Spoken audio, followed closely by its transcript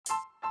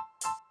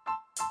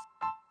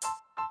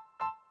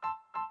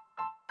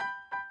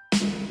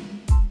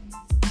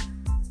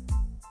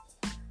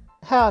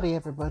Howdy,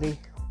 everybody.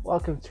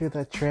 Welcome to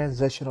the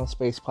Transitional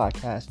Space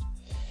Podcast.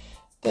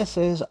 This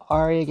is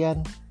Ari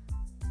again.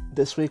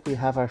 This week we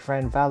have our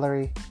friend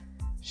Valerie.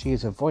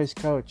 She's a voice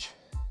coach.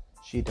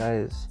 She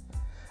does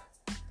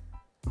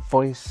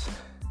voice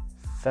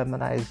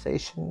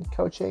feminization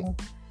coaching.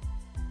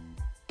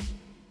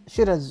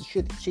 She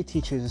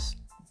teaches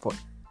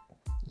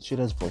she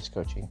does voice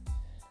coaching.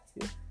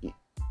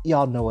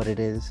 Y'all know what it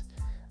is.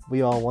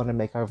 We all want to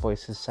make our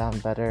voices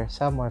sound better,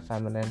 sound more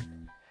feminine.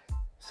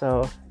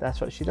 So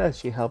that's what she does.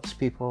 She helps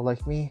people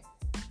like me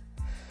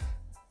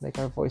make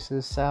our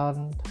voices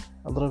sound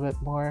a little bit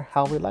more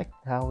how we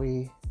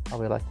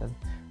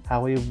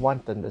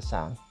want them to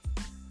sound,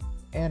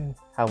 and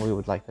how we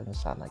would like them to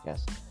sound, I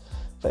guess.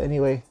 But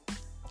anyway,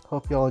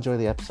 hope you all enjoy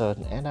the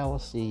episode, and I will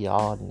see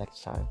y'all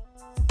next time.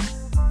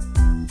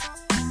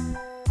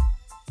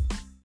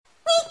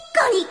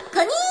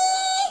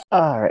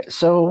 Alright,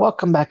 so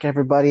welcome back,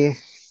 everybody.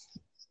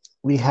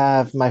 We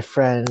have my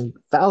friend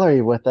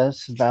Valerie with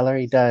us.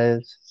 Valerie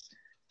does,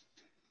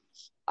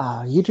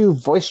 you do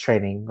voice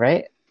training,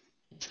 right?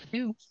 Yes, I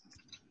do.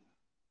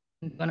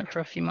 I've been doing it for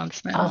a few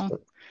months now, Awesome.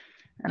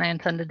 and I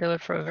intend to do it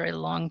for a very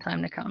long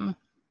time to come.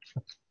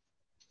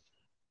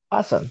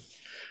 Awesome.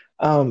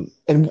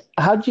 And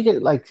how'd you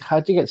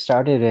get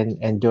started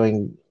in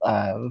doing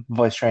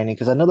voice training?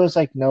 Because I know there's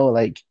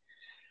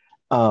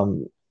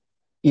um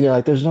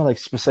there's no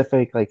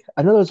specific,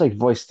 I know there's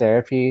voice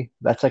therapy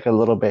that's a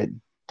little bit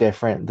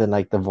different than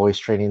the voice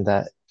training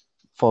that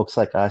folks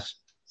like us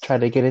try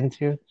to get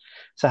into.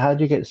 So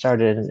how'd you get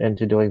started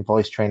into doing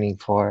voice training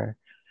for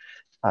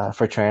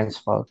trans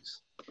folks?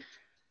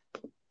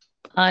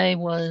 I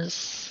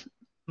was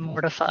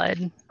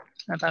mortified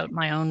about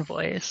my own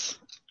voice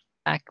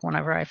back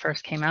whenever I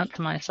first came out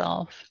to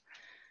myself,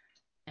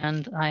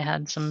 and I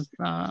had some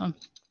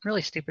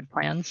really stupid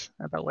plans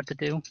about what to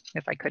do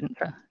if I couldn't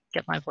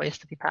get my voice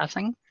to be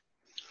passing.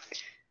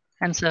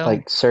 And so,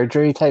 Like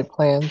surgery type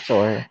plans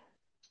or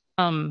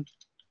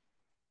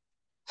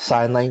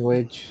sign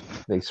language,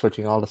 like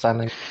switching all to sign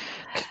language?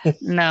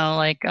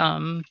 no,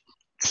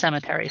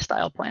 cemetery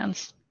style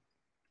plans.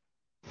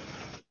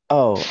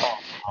 Oh,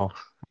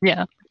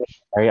 Yeah.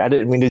 sorry, I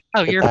didn't mean to.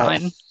 Oh, you're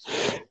fine.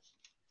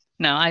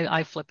 No,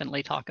 I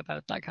flippantly talk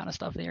about that kind of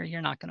stuff.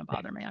 You're not going to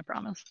bother me, I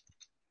promise.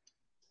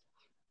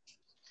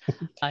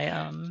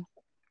 I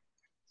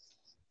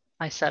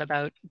set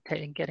about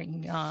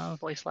getting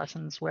voice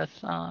lessons with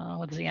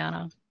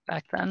Ziana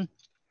back then.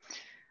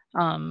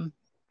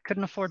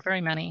 Couldn't afford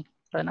very many,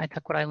 but I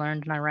took what I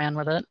learned and I ran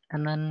with it.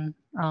 And then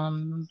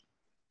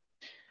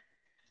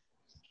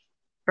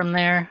from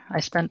there, I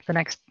spent the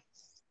next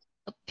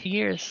 2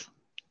 years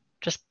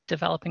just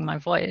developing my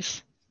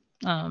voice.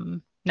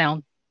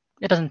 Now,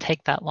 it doesn't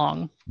take that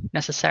long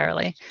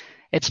necessarily.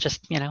 It's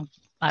just,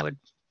 I would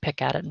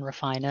pick at it and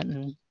refine it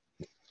and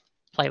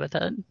play with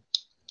it.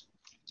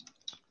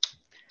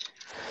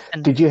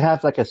 And did you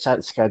have a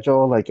set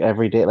schedule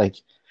every day?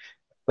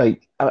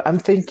 I'm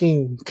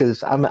thinking,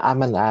 because I'm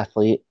an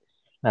athlete,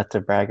 not to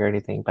brag or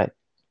anything, but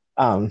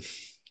um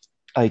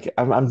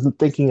I'm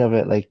thinking of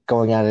it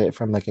going at it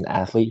from an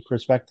athlete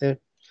perspective.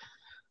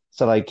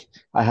 So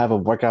I have a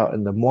workout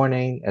in the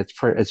morning.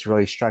 It's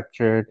really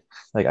structured.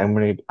 I'm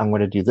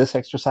gonna do this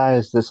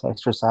exercise, this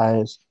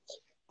exercise,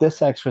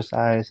 this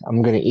exercise.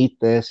 I'm gonna eat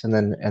this, and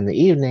then in the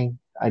evening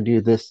I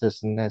do this,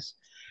 this, and this.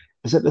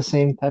 Is it the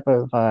same type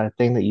of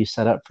thing that you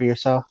set up for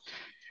yourself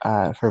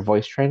for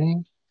voice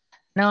training?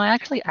 no, I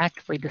actually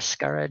actively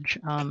discourage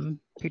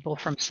people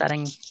from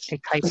setting a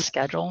tight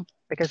schedule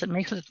because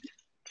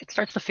it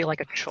starts to feel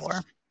like a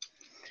chore.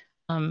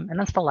 And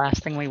that's the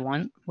last thing we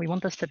want. We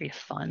want this to be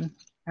fun.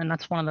 And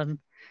that's one of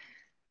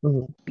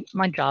the,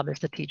 my job is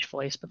to teach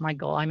voice, but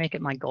I make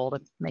it my goal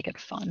to make it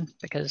fun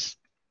because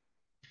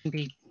it can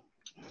be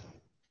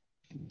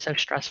so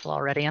stressful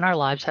already. And our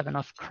lives have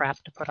enough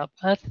crap to put up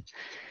with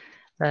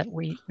that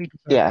we deserve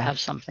to have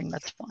something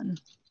that's fun.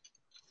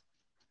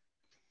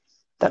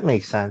 That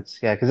makes sense.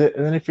 Yeah, because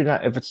then if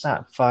it's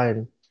not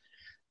fun,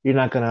 you're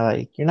not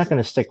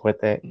gonna stick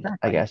with it.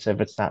 Exactly. I guess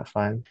if it's not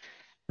fun.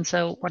 And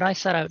so what I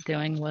set out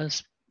doing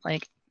was I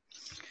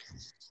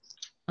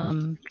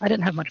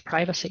didn't have much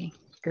privacy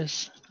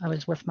because I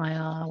was with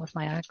my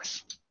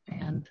ex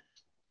and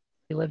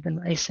we lived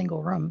in a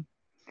single room.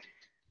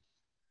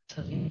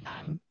 So the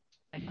time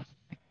I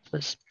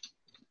was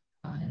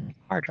in the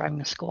car driving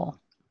to school.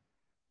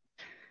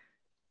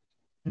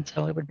 And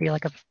so it would be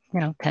like a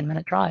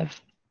 10-minute drive.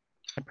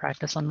 I'd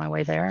practice on my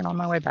way there and on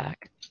my way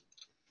back.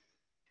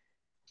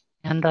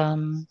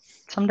 And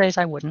some days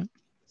I wouldn't.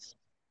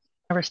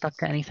 Never stuck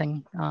to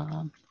anything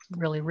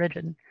really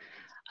rigid.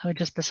 I would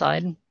just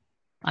decide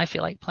I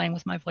feel like playing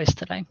with my voice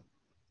today.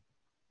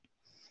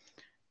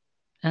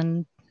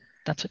 And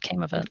that's what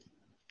came of it.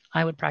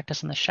 I would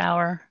practice in the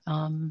shower.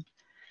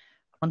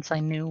 Once I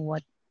knew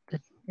what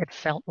it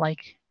felt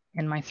like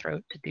in my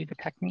throat to do the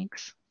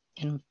techniques,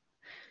 and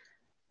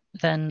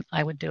then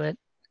I would do it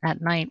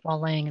at night while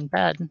laying in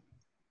bed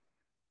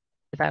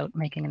without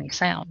making any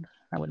sound.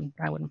 I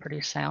wouldn't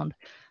produce sound.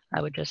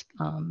 I would just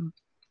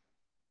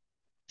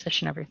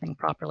position everything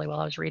properly while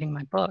I was reading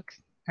my book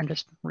and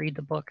just read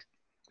the book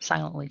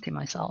silently to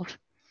myself.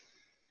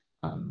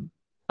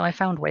 So I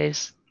found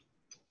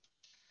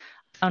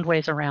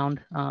ways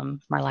around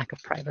my lack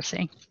of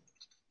privacy.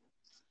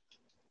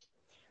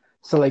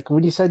 So like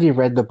when you said you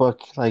read the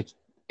book like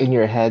in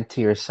your head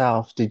to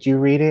yourself, did you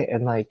read it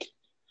and like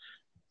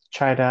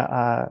try to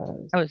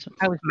I was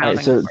all right,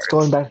 mouthing so the it's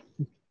going words. back.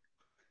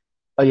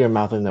 Oh, you're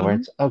mouthing the Mm-hmm.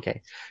 words.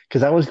 Okay.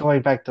 Because I was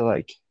going back to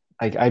like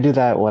I do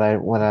that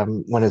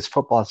when it's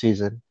football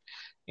season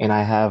and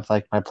I have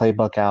like my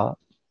playbook out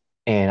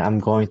and I'm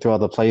going through all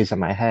the plays in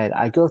my head.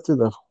 I go through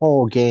the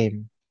whole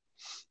game.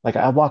 Like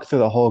I walk through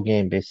the whole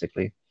game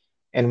basically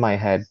in my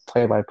head,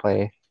 play by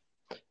play.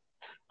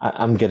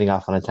 I'm getting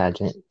off on a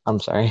tangent. I'm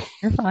sorry.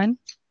 You're fine.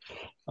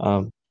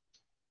 Um,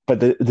 but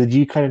did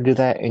you kind of do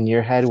that in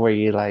your head where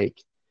you like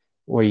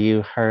where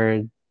you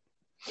heard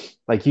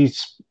like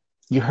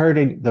you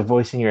heard the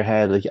voice in your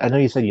head? Like I know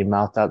you said you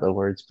mouthed out the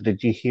words, but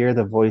did you hear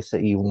the voice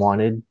that you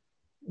wanted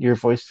your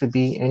voice to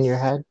be in your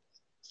head?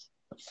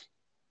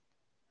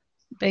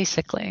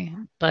 Basically,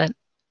 but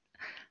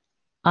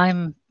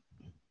I'm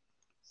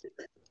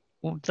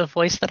the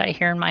voice that I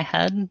hear in my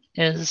head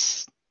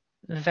is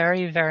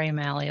very, very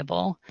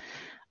malleable.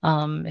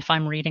 If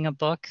I'm reading a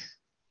book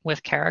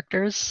with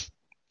characters,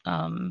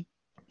 um,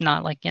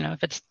 not like,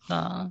 if it's,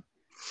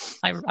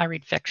 I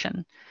read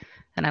fiction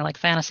and I like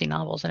fantasy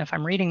novels. And if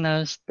I'm reading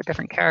those, the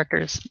different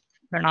characters,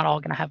 they're not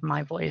all going to have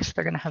my voice.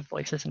 They're going to have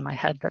voices in my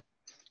head that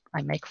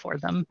I make for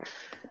them.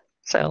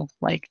 So,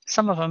 like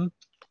some of them,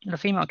 the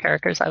female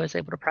characters, I was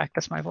able to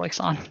practice my voice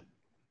on.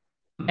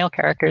 Male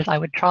characters, I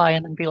would try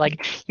and then be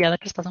like, yeah,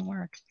 that just doesn't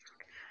work.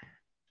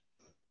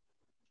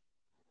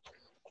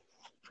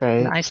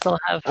 And Right? I still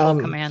have full Um,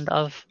 command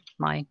of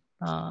my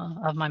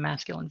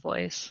masculine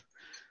voice.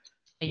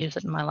 I use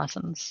it in my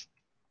lessons.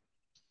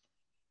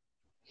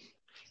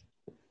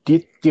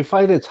 do you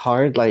find it's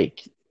hard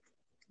like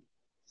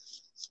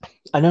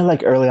I know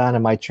like early on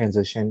in my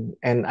transition,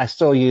 and I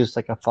still use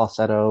like a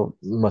falsetto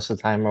most of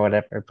the time or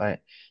whatever, but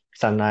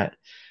because I'm not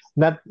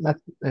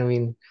I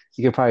mean,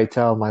 you could probably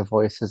tell my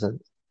voice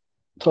isn't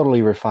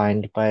totally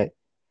refined, but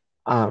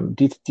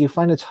do you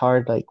find it's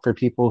hard like for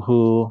people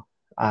who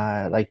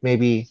like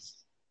maybe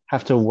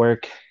have to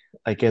work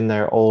like in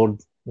their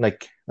old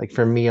like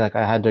for me, like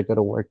I had to go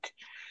to work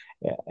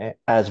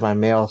as my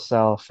male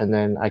self, and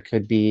then I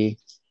could be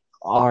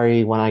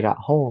Ari when I got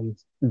home.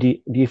 Do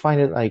you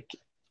find it like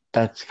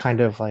that's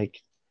kind of like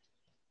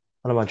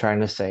what am I trying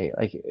to say?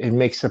 Like it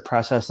makes the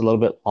process a little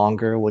bit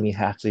longer when you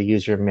have to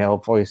use your male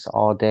voice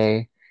all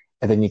day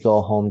and then you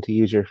go home to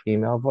use your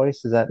female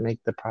voice. Does that make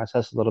the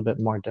process a little bit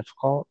more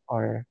difficult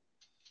or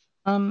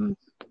Um,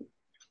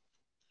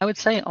 I would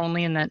say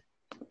only in that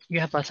you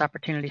have less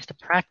opportunities to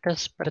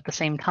practice, but at the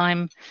same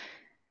time,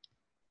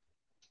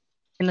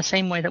 in the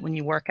same way that when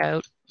you work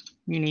out,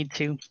 you need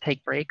to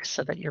take breaks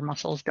so that your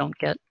muscles don't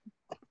get,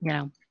 you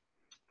know,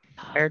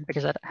 tired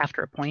because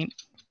after a point,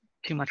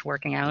 too much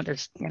working out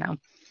is,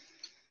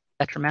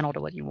 detrimental to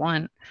what you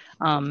want.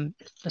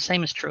 The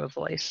same is true of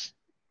voice.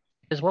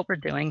 Because what we're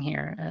doing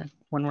here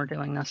when we're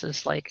doing this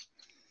is like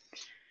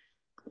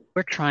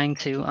we're trying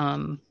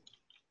to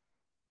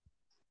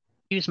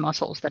use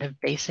muscles that have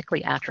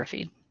basically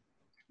atrophied.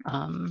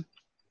 Um,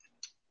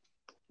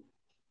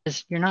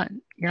 because you're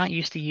not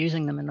used to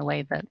using them in the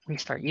way that we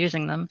start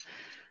using them,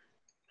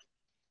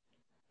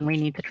 and we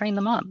need to train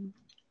them up.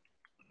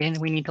 And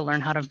we need to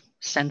learn how to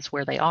sense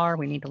where they are.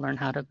 We need to learn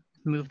how to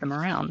move them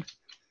around.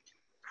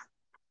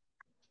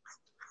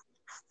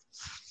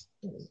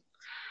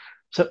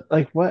 so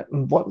like what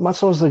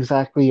muscles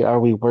exactly are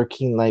we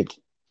working like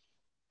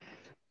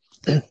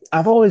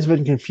I've always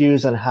been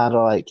confused on how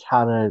to like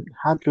how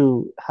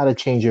to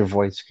change your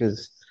voice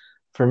because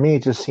for me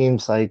it just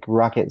seems like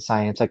rocket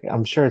science. Like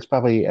I'm sure it's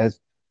probably as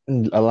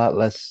a lot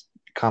less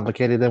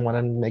complicated than what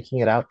I'm making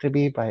it out to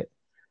be, but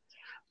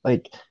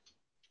like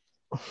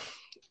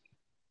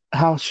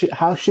how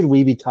should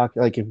we be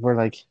talking like if we're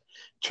like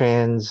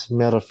trans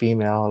male to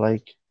female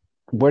like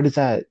where does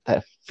that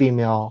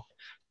female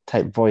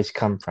type voice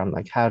come from?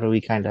 Like how do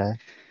we kind of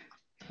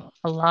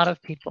A lot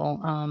of people,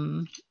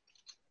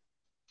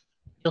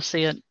 you'll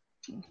see it.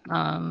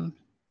 You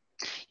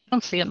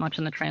don't see it much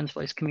in the trans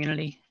voice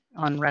community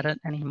on Reddit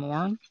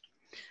anymore.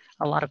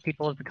 A lot of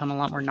people have become a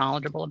lot more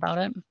knowledgeable about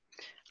it,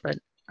 but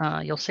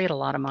you'll see it a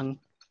lot among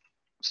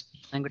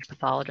language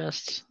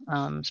pathologists,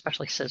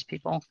 especially cis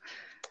people.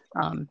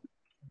 Um,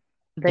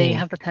 they mm,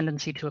 have the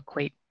tendency to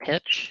equate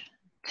pitch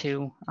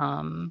to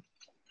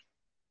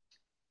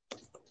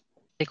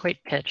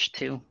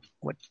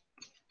what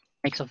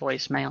makes a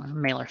voice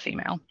male or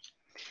female,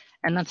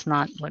 and that's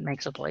not what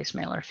makes a voice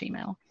male or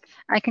female.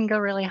 I can go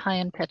really high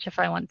in pitch if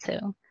I want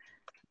to.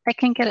 I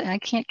can't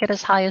get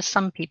as high as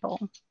some people,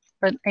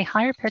 but a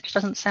higher pitch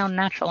doesn't sound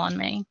natural on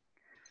me.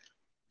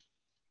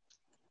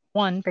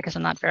 One, because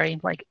I'm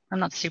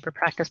not super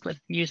practiced with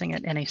using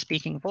it in a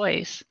speaking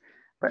voice,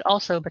 but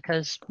also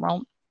because,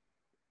 well,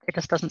 it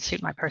just doesn't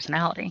suit my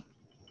personality.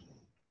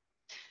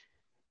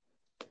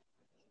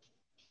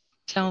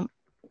 So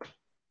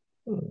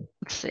mm.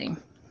 let's see.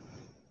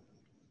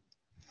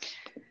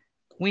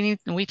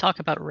 we talk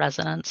about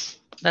resonance.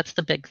 That's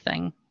the big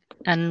thing.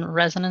 And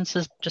resonance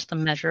is just a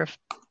measure of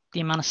the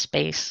amount of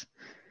space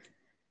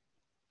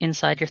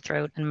inside your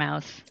throat and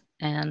mouth,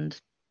 and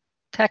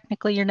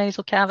technically your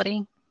nasal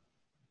cavity,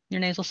 your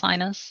nasal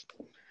sinus,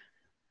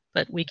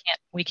 but we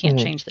can't Mhm.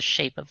 change the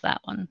shape of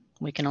that one.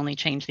 We can only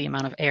change the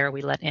amount of air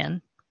we let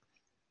in.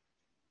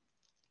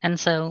 And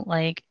so,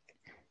 like,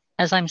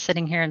 as I'm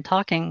sitting here and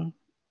talking,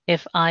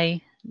 if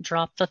I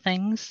drop the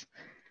things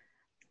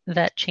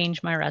that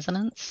change my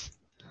resonance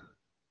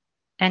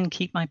and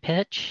keep my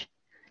pitch,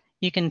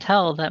 you can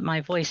tell that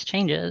my voice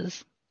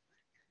changes.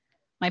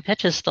 My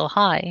pitch is still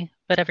high,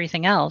 but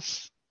everything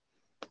else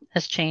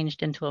has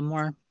changed into a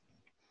more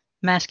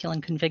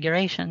masculine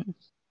configuration.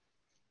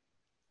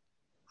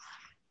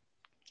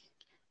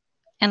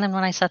 And then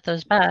when I set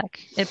those back,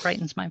 it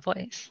brightens my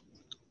voice.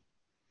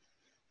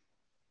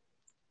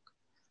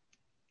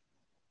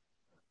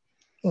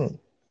 Hmm.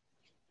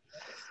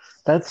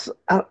 That's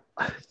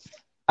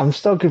I'm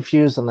still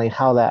confused on like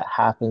how that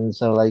happens.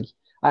 So like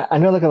I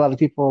know like a lot of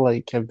people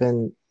like have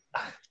been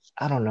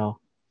I don't know.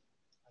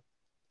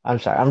 I'm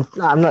sorry.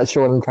 I'm not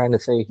sure what I'm trying to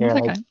say It's here.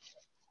 okay.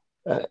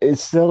 Like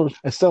it's still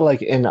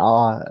like in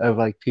awe of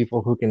like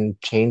people who can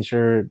change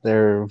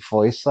their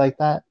voice like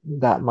that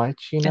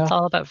much, you It's know?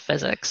 all about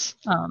physics.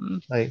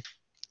 Like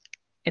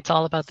It's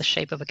all about the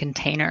shape of a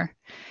container.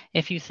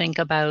 If you think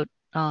about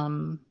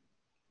um,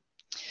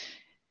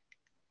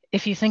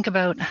 if you think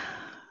about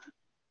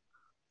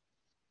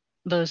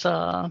those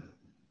uh,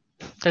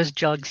 those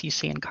jugs you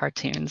see in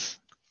cartoons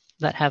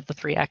that have the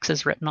three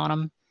X's written on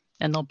them,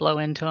 and they'll blow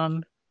into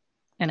them,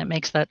 and it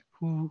makes that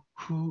hoo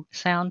hoo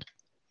sound.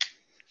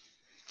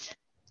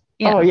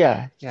 oh Yeah,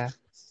 yeah, yeah.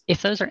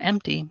 if those are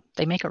empty,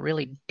 they make a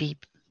really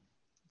deep,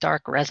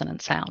 dark,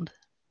 resonant sound.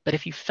 But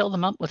if you fill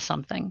them up with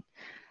something,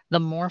 the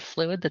more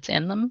fluid that's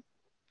in them,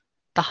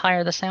 the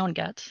higher the sound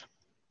gets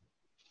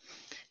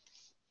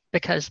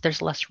because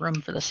there's less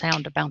room for the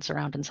sound to bounce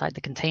around inside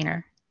the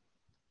container.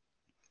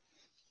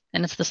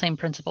 And it's the same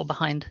principle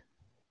behind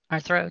our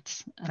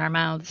throats and our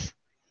mouths.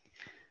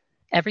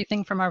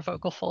 Everything from our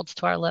vocal folds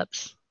to our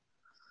lips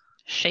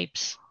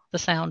shapes the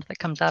sound that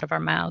comes out of our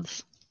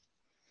mouths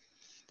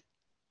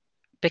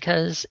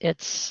because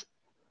it's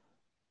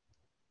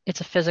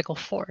a physical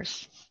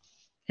force.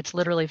 It's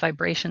literally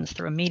vibrations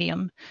through a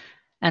medium.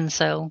 And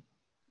so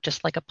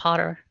just like a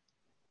potter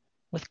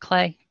with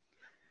clay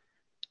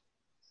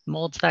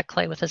molds that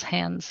clay with his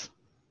hands,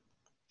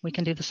 we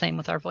can do the same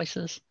with our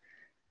voices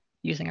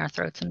using our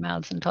throats and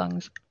mouths and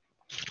tongues.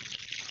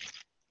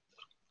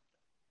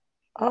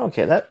 Oh,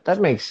 okay, that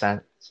makes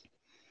sense.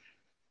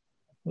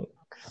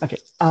 Okay.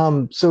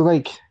 So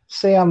like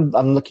say I'm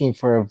looking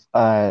for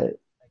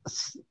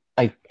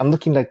I'm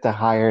looking like to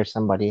hire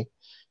somebody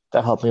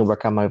to help me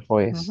work on my Mm-hmm.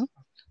 voice.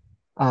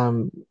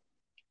 Um,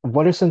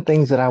 what are some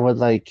things that I would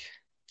like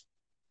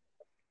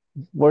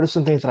what are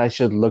some things that I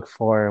should look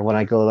for when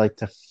I go like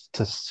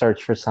to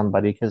search for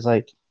somebody? Because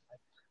like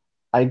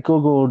I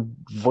Googled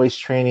voice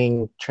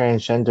training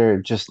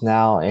transgender just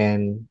now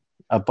and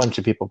a bunch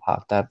of people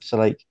popped up. So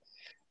like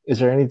is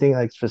there anything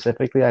like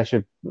specifically I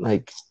should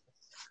like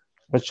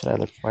what should I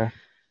look for?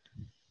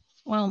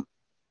 Well,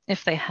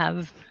 if they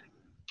have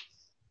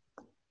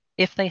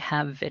if they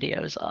have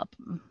videos up,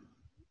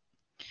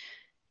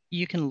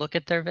 you can look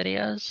at their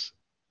videos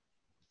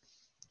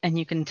and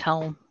you can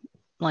tell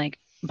like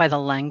by the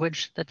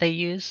language that they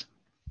use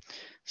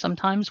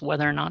sometimes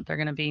whether or not they're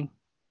going to be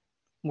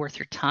worth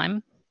your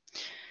time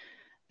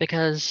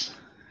because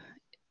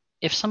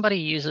if somebody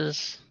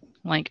uses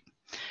like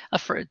a,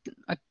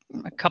 a,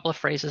 a couple of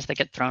phrases that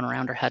get thrown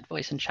around are head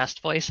voice and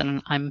chest voice,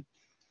 and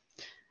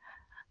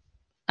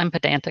I'm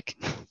pedantic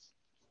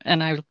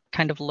and I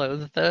kind of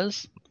loathe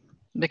those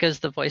because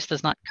the voice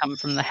does not come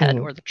from the head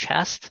Mhm. or the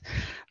chest.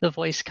 The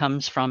voice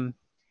comes from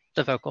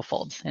the vocal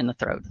folds in the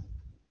throat.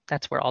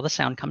 That's where all the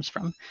sound comes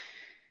from.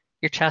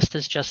 Your chest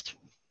is just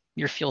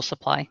your fuel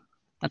supply.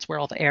 That's where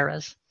all the air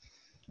is.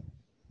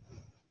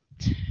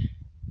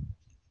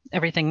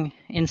 Everything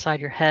inside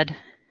your head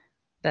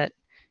that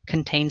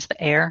contains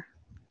the air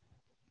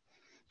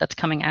that's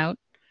coming out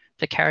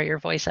to carry your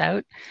voice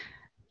out,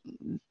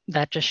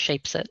 that just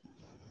shapes it.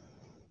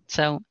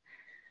 So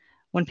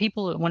when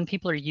people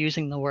are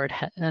using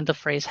the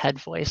phrase head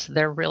voice,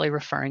 they're really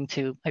referring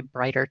to a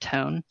brighter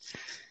tone,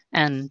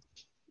 and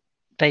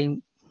they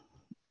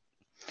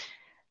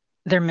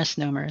they're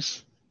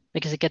misnomers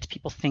because it gets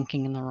people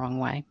thinking in the wrong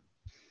way.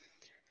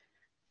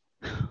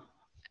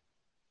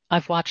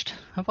 I've watched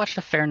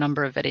a fair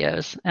number of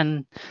videos,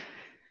 and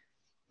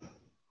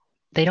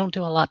they don't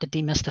do a lot to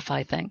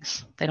demystify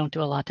things. They don't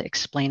do a lot to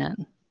explain it.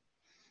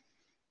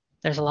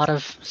 There's a lot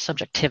of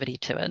subjectivity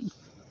to it.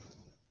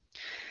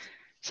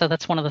 So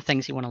that's one of the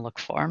things you want to look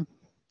for.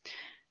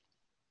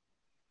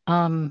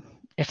 Um,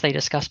 if they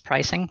discuss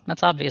pricing,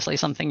 that's obviously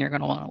something you're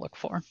going to want to look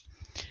for.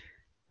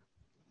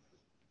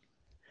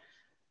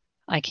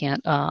 I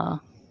can't uh,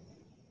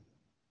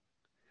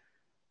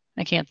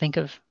 I can't think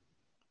of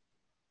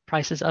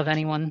prices of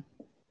anyone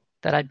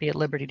that I'd be at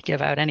liberty to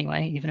give out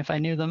anyway, even if I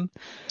knew them.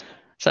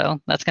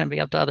 So that's going to be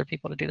up to other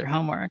people to do their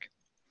homework.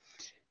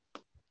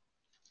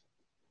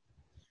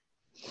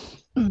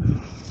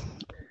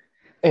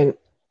 And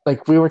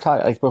like we were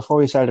talking, like before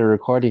we started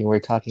recording, we were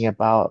talking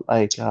about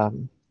uh,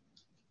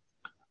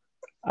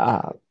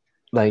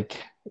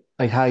 like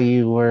like how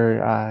you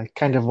were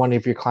kind of one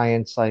of your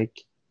clients, like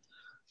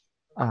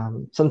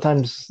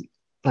sometimes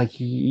like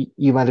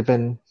you might have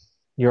been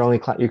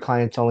your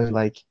client's only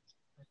like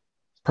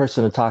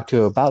person to talk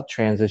to about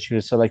trans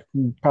issues. So like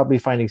probably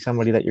finding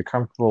somebody that you're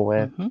comfortable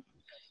with Mm-hmm.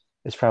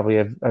 is probably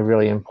a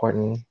really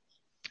important,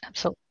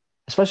 Absolutely.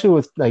 especially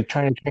with like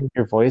trying to change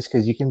your voice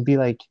because you can be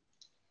like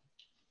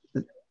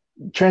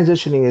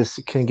transitioning is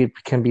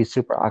can be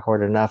super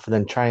awkward enough, and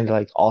then trying to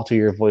like alter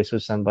your voice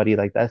with somebody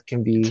like that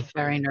can It's be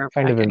very nerve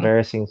kind of wracking.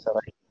 embarrassing. So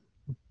like,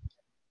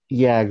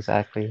 yeah,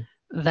 exactly.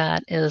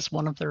 That is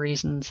one of the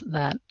reasons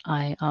that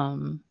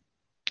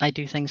I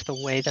do things the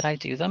way that I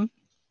do them,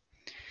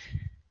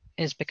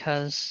 is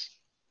because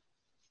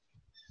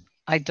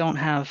I don't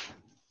have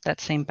that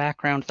same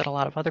background that a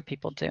lot of other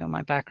people do.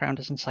 My background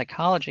is in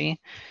psychology,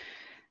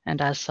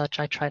 and as such,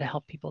 I try to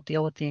help people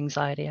deal with the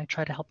anxiety. I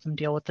try to help them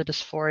deal with the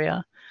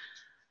dysphoria.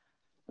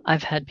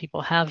 I've had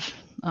people have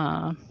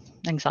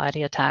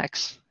anxiety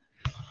attacks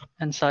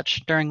and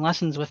such during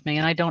lessons with me,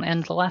 and I don't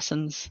end the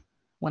lessons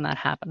when that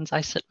happens.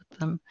 I sit with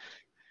them.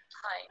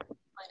 Hi,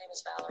 my name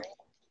is Valerie.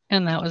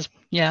 And that was,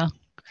 yeah,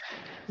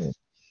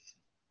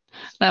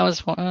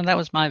 that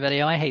was my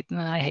video. I hate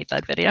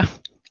that video.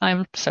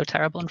 I'm so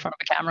terrible in front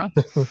of a camera.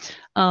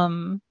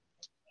 Um,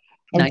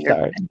 no, I'm you're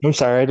sorry. I'm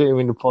sorry. I didn't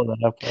mean to pull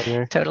that up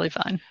earlier. totally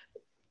fine.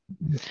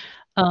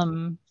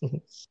 Um,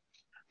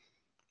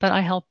 but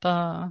I help.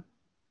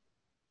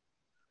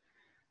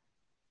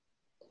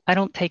 I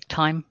don't take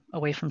time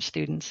away from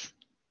students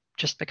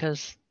just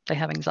because they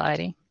have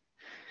anxiety.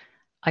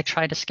 I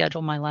try to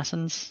schedule my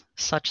lessons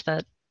such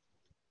that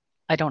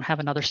I don't have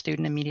another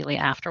student immediately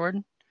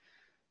afterward,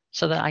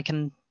 so that I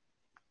can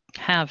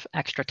have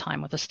extra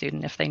time with a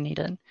student if they need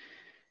it,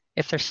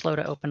 if they're slow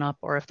to open up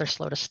or if they're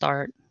slow to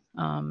start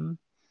um,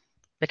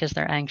 because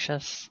they're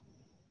anxious.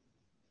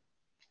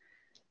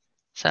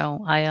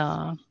 So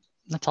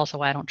that's also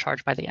why I don't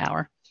charge by the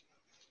hour.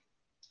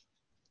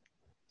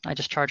 I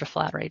just charge a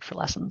flat rate for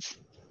lessons.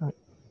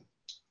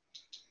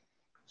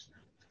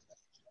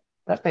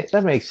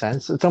 That makes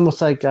sense. It's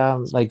almost like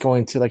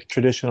going to like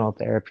traditional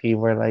therapy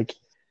where like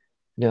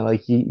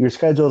like you're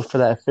scheduled for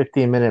that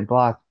 15-minute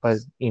block, but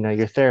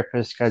your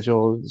therapist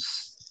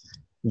schedules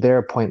their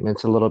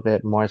appointments a little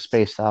bit more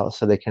spaced out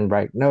so they can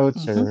write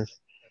notes, Mm-hmm. or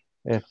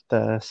if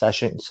the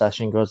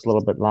session goes a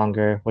little bit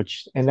longer,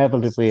 which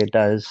inevitably it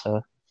does.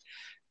 So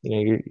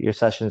your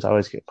sessions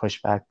always get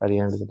pushed back by the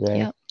end of the day.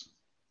 Yep.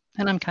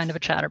 And I'm kind of a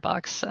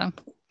chatterbox, so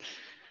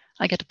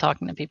I get to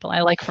talking to people.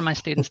 I like for my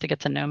students to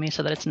get to know me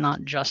so that it's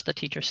not just a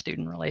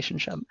teacher-student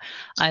relationship.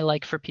 I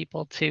like for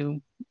people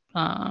to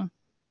uh,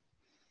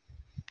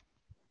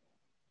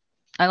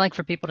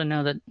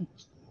 know that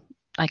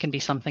I can be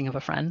something of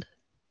a friend,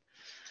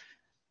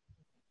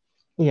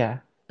 Yeah,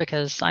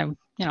 because I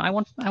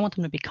want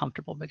them to be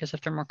comfortable, because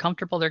if they're more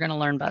comfortable, they're going to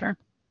learn better.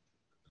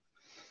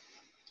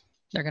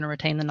 They're going to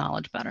retain the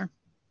knowledge better.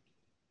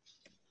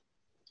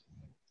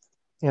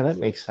 yeah, that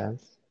makes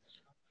sense.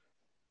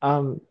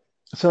 Um,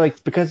 so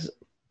like because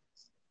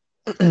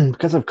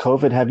of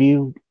COVID, have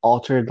you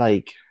altered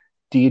like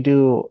do you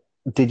do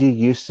did you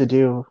used to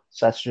do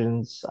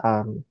sessions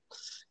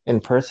in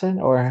person,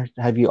 or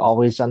have you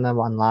always done them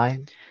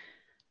online?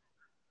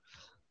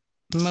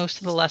 Most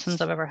of the lessons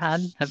I've ever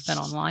had have been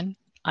online.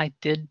 I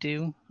did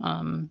do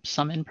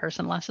some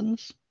in-person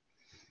lessons,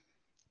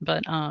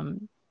 but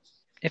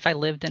if I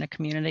lived in a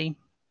community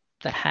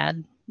that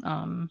had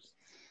um,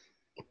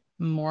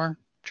 more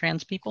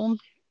trans people,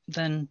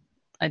 then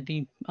I'd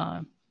be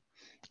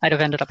I'd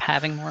have ended up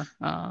having more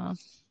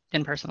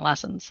in-person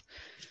lessons.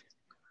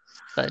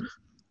 But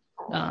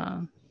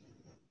uh,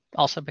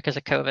 also because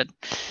of COVID,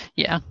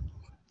 yeah.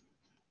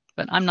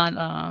 But I'm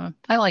not.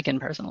 I like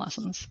in-person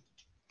lessons.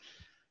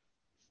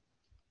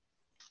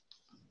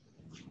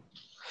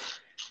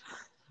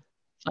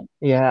 So,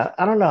 Yeah,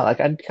 I don't know. Like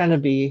I'd kind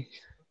of be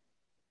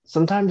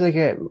sometimes I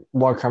get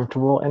more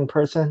comfortable in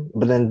person,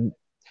 but then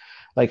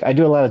like I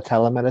do a lot of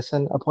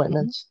telemedicine mm-hmm.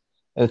 appointments,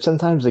 and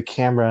sometimes the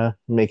camera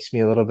makes me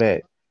a little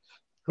bit.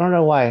 I don't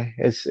know why.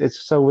 It's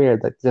so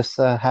weird. Like just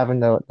having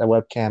the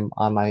webcam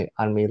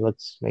on me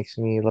looks makes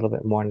me a little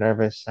bit more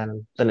nervous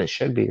than it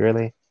should be,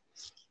 really.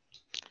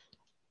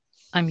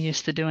 I'm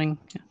used to doing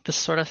this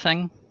sort of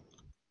thing.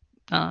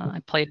 Uh,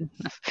 I played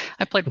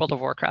I played World of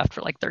Warcraft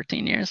for like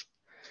 13 years,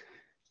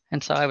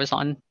 and so I was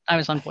on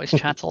voice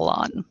chats a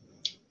lot.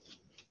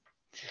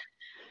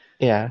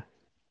 Yeah.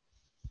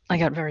 I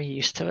got very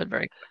used to it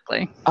very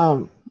quickly.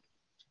 Um,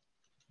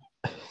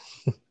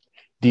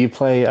 do you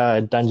play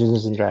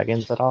Dungeons and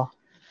Dragons at all?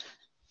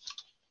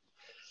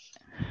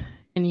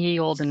 In ye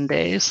olden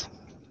days,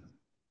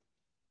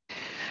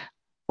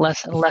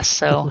 less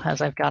so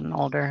as I've gotten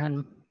older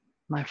and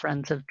my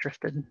friends have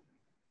drifted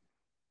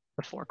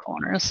the four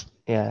corners.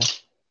 Yeah.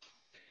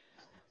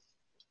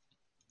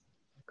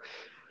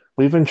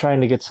 we've been trying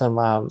to get some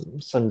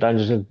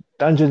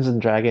Dungeons and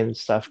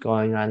Dragons stuff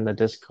going on the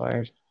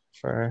Discord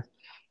for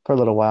for a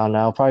little while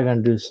now. Probably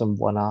gonna do some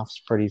one-offs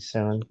pretty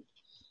soon.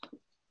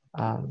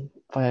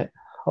 But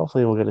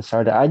hopefully we'll get it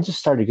started. I just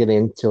started getting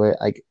into it.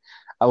 Like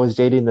I was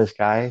dating this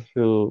guy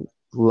who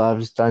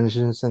loves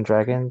Dungeons and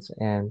Dragons,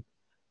 and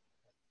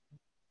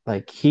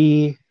like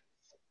he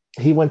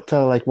went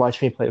to like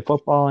watch me play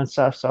football and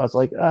stuff. So I was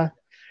like,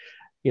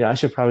 I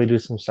should probably do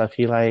some stuff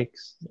he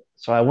likes.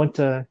 So I went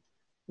to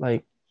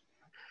like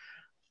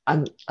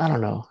I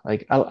don't know.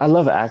 Like I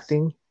love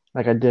acting.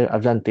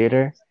 I've done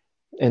theater,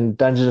 and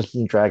Dungeons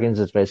and Dragons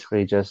is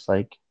basically just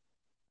like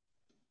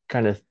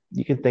kind of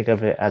you can think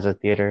of it as a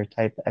theater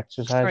type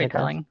exercise, I guess.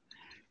 Storytelling.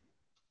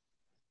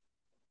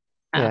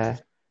 Ah, Yeah.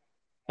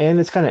 And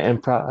it's kind of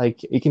improv, like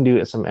you can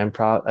do some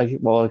improv. Like,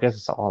 well, I guess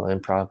it's all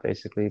improv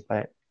basically,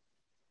 but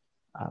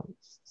um,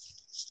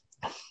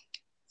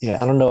 yeah,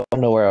 I don't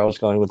know where I was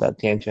going with that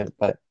tangent,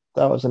 but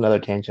that was another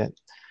tangent.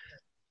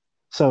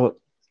 So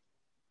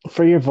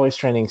for your voice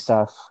training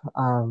stuff,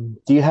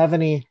 do you have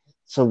any?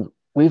 So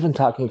we've been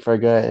talking for a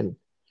good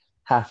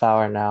half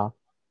hour now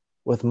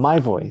with my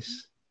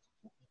voice.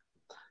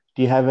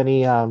 Do you have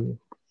any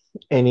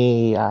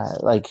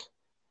like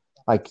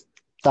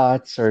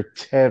thoughts or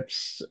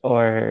tips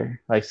or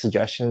like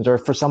suggestions, or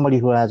for somebody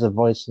who has a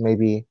voice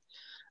maybe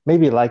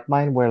like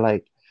mine, where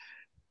like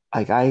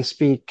I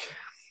speak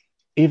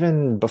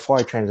even before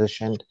I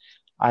transitioned,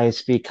 I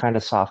speak kind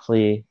of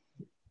softly,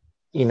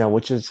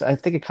 which is I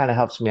think it kind of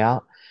helps me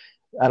out.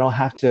 I don't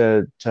have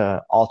to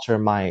alter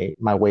my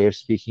way of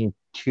speaking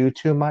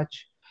too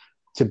much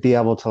to be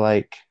able to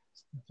like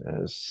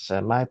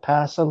semi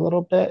pass a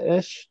little bit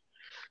ish.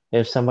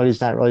 If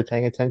somebody's not really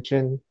paying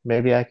attention,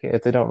 maybe I can,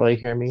 if they don't really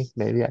hear me,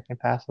 maybe I can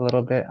pass a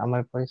little bit on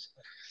my voice.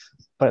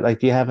 But like,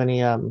 do you have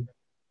any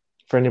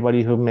for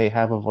anybody who may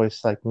have a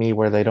voice like me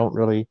where they don't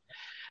really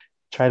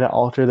try to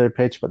alter their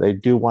pitch, but they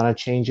do want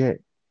to change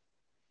it?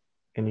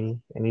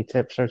 Any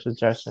tips or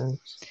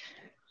suggestions?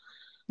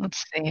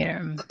 let's see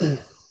here.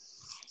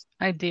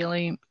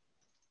 Ideally,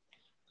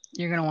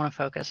 you're going to want to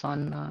focus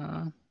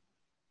on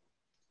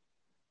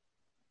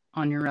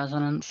your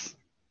resonance.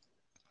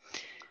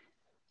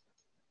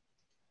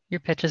 Your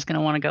pitch is going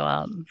to want to go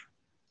out,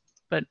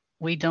 but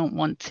we don't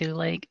want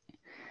to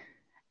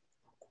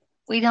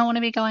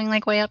be going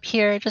like way up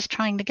here, just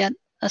trying to get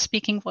a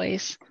speaking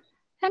voice,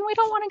 and we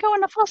don't want to go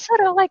into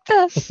falsetto like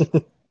this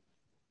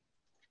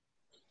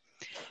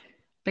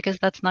because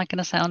that's not going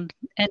to sound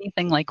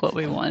anything like what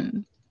we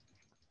want.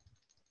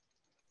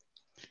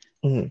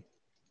 Mhm.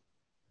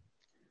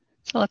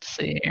 So let's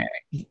see here.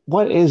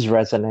 What is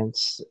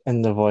resonance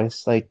in the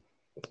voice? Like,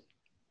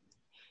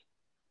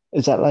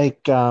 is that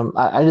like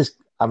I just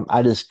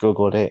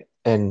Googled it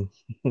and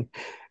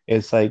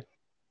it's like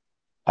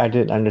I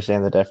didn't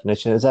understand the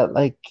definition. Is that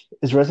like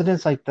is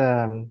resonance like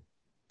the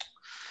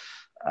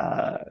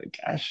uh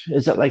gosh,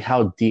 is it like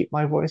how deep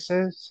my voice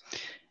is?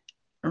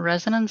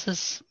 Resonance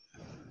is,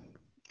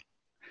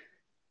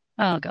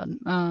 oh god,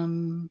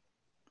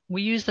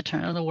 we use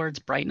the words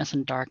brightness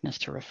and darkness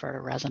to refer to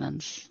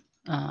resonance.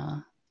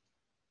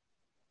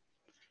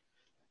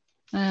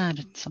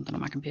 Something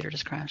on my computer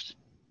just crashed.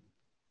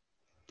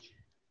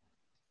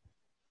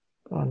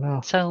 Oh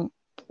no. So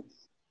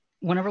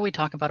whenever we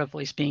talk about a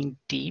voice being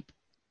deep,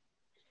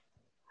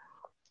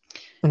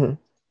 Mhm.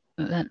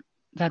 that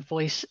that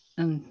voice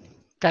and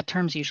that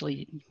term's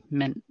usually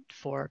meant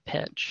for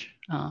pitch.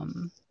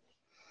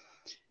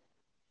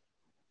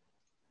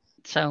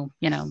 So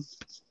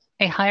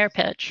a higher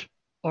pitch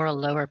or a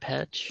lower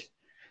pitch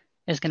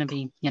is going to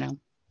be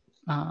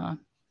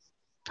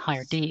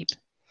higher deep.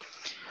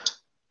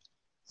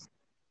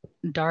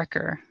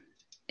 Darker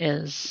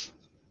is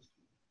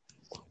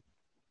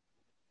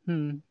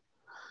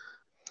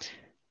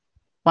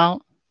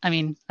well, I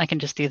mean, I can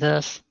just do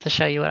this to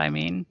show you what I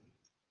mean.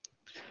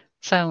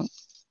 So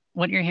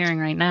what you're hearing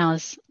right now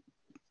is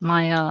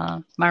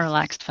my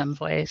relaxed femme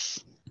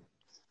voice.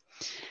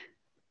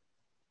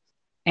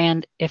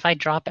 And if I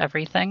drop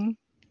everything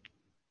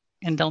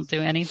and don't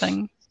do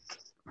anything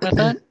with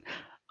it,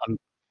 I'm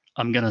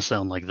I'm gonna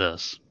sound like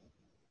this.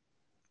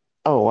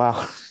 Oh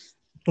wow.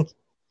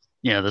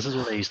 Yeah, this is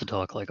what I used to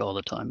talk like all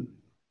the time.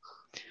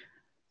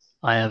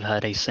 I have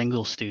had a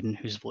single student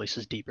whose voice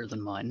is deeper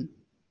than mine.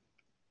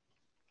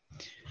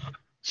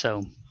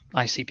 So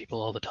I see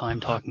people all the time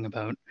talking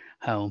about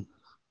how,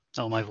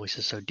 oh, my voice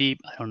is so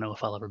deep, I don't know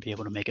if I'll ever be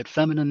able to make it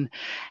feminine.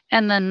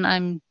 And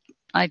then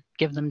I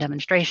give them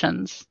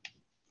demonstrations.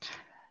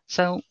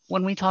 So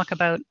when we talk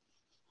about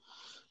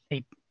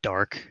a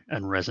dark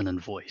and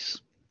resonant voice,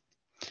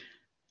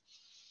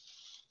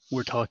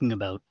 we're talking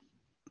about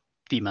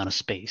the amount of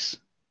space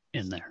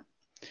in there.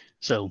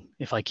 So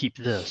if I keep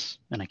this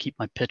and I keep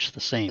my pitch the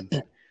same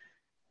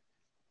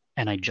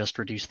and I just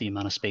reduce the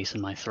amount of space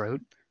in my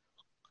throat,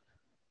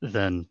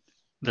 then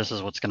this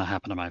is what's going to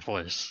happen to my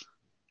voice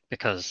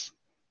because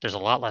there's a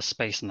lot less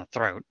space in the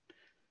throat.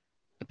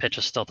 The pitch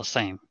is still the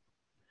same.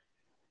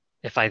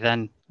 If I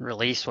then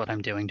release what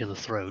I'm doing to the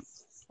throat,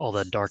 all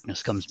that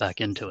darkness comes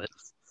back into it.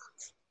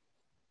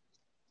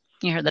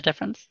 You heard the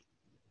difference?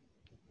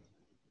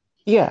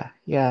 Yeah,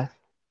 yeah.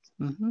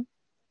 Hmm.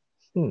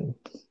 Hmm.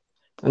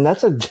 And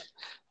that's a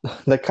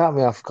that caught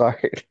me off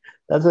guard.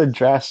 That's a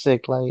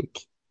drastic like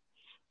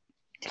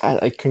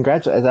like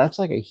congratulate. That's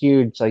like a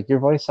huge like your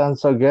voice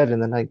sounds so good,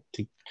 and then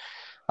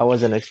I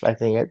wasn't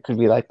expecting it to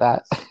be like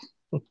that.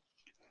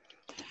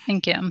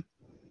 Thank you.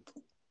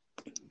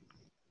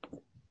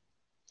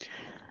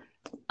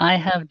 I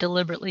have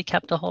deliberately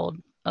kept a hold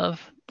of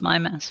my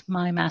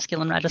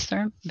masculine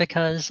register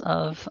because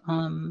of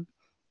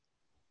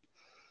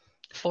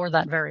for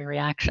that very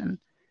reaction,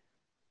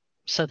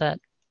 so that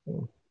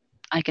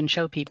I can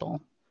show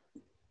people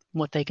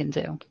what they can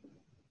do.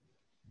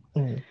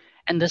 Mm,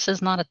 And this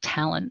is not a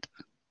talent.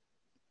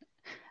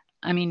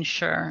 I mean,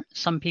 sure,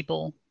 some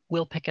people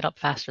will pick it up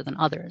faster than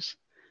others,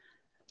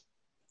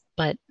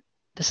 but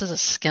this is a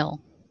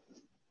skill.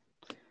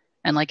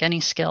 And like any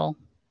skill,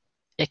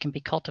 it can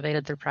be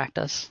cultivated through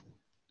practice.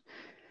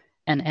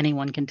 And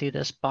anyone can do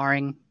this,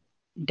 barring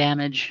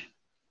damage,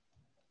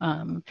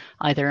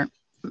 either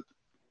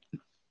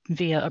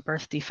via a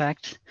birth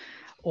defect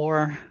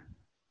or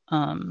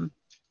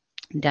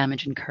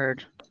damage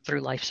incurred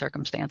through life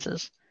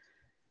circumstances.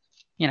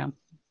 You know,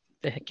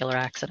 vehicular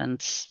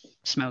accidents,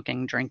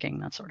 smoking, drinking,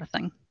 that sort of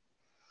thing.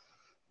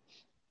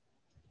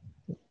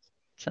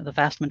 So the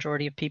vast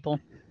majority of people,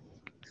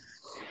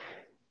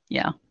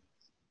 yeah,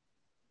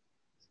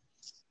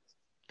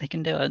 they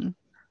can do it.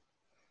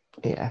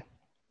 yeah.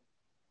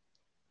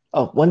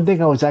 Oh, one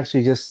thing I was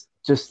actually just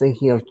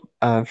thinking of.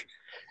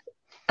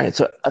 All right,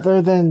 so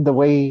other than the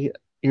way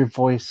your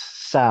voice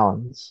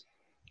sounds,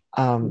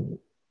 um,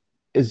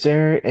 is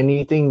there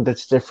anything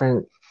that's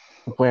different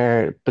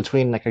where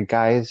between like a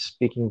guy's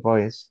speaking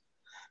voice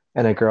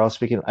and a girl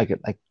speaking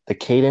like the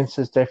cadence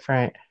is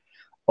different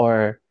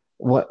or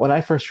when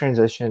I first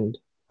transitioned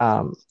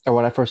or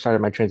when I first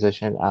started my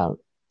transition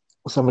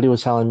somebody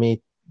was telling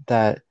me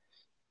that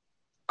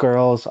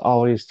girls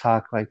always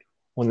talk like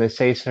when they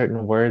say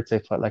certain words they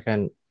put like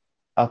an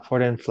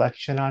upward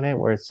inflection on it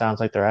where it sounds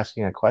like they're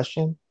asking a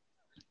question.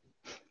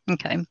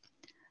 Okay.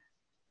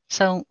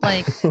 So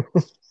like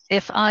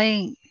if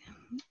I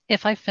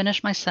if I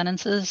finish my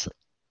sentences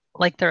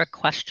like they're a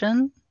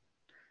question,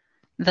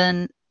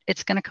 then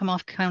it's going to come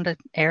off kind of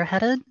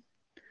airheaded,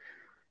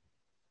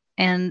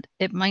 and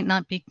it might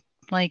not be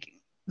like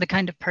the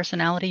kind of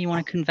personality you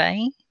want to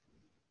convey.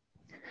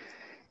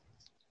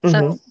 Hmm.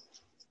 So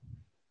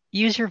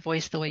use your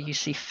voice the way you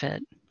see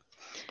fit.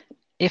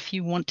 If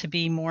you want to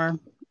be more,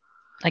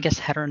 I guess,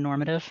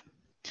 heteronormative,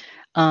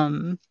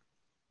 um,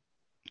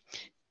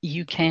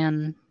 you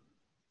can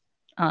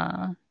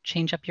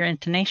change up your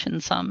intonation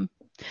some.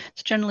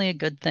 It's generally a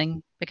good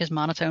thing because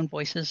monotone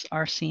voices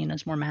are seen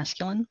as more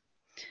masculine,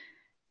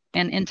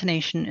 and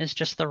intonation is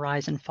just the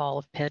rise and fall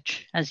of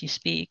pitch as you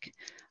speak.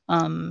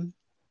 Um,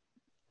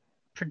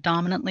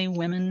 Predominantly,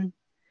 women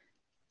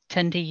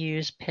tend to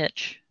use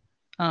pitch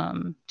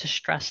to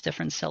stress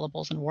different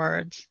syllables and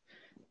words,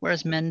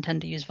 whereas men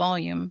tend to use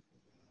volume.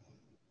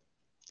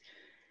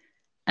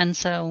 And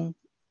so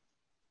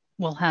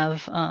we'll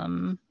have,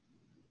 let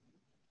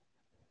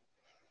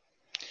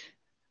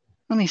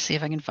me see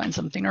if I can find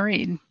something to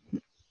read.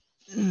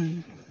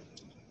 Mm.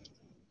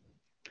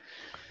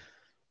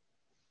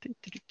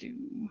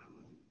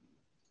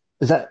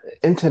 Is that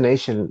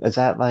intonation? Is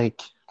that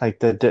like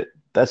the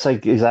that's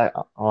like exact?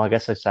 Oh, I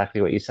guess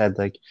exactly what you said.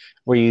 Like,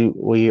 where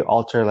you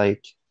alter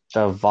like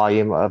the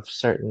volume of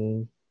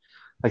certain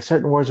like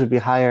certain words would be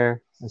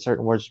higher and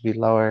certain words would be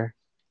lower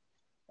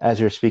as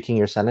you're speaking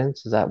your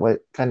sentence. Is that what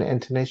kind of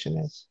intonation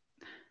is?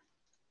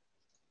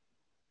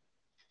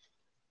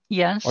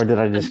 Yes, Or did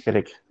I but just get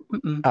it?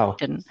 you Oh,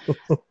 didn't.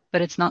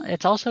 But it's not.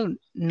 It's also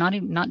not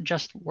even not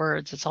just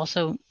words. It's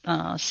also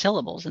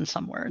syllables in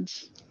some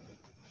words.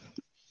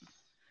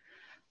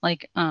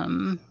 Like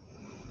if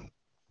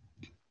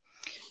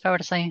I were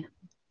to say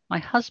my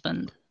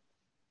husband,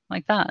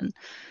 like that,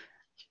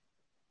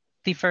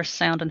 the first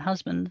sound in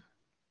husband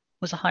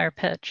was a higher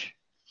pitch,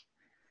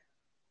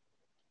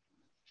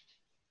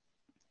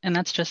 and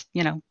that's just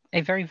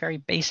a very very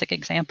basic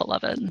example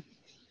of it.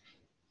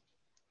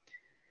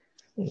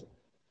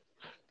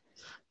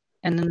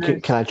 And then can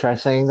there's I try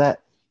saying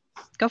that?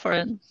 go for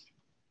it.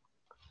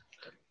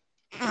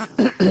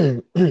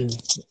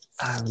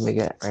 Let me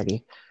get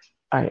ready.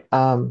 All right.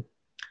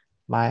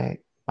 My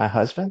my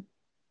husband.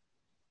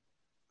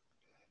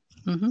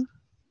 Hmm.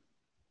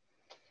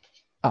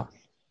 Oh,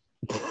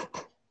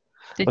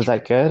 Did was you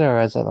that good or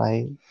was it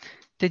like?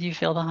 did you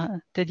feel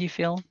the did you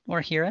feel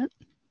or hear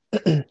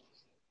it?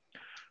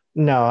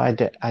 No, I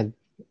did. I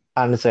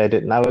honestly I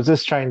didn't. I was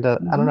just trying to.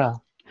 I don't Hmm.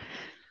 know.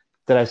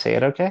 Did I say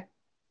it okay?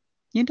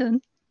 You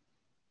did.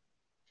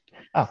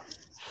 Oh,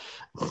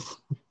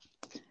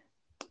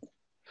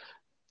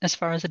 As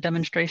far as a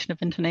demonstration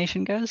of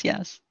intonation goes,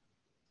 yes.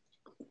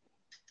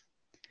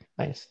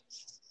 nice.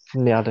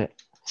 Nailed it.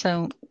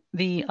 So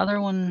the other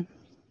one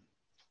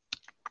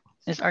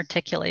is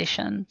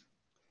articulation.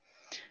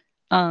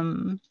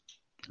 Um,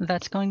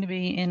 that's going to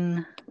be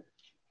in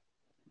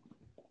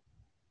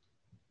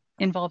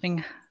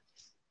involving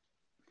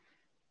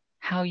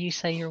how you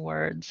say your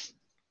words.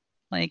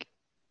 Like,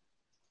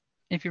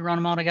 if you run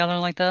them all together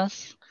like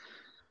this,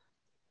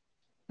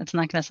 it's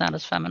not going to sound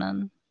as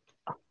feminine.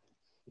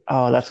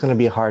 Oh, that's gonna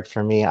be hard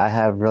for me. I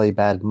have really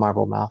bad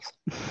marble mouth,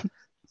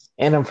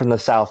 and I'm from the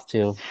South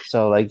too.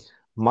 So like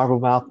marble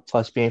mouth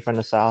plus being from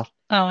the South,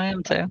 Oh, I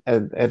am too.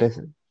 it is.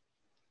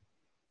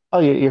 Oh,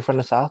 you're from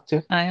the South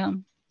too? I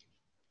am.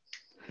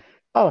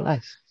 Oh,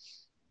 nice.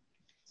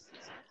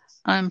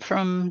 I'm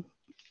from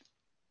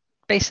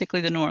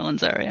basically the New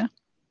Orleans area.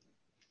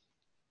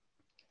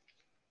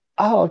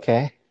 Oh,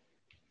 okay.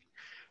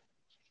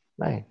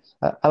 Nice.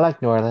 I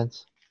like New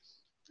Orleans.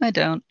 I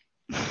don't.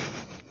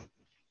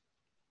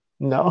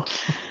 No,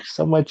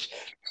 so much,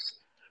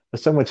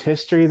 there's so much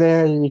history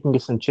there. You can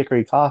get some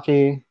chicory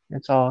coffee.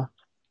 It's all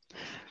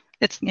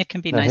It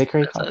can be no nice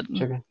hickory to coffee, visit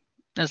chicory.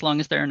 as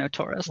long as there are no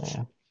tourists.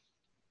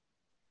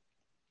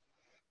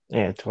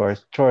 Yeah, yeah.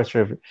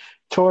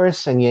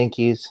 Tourists and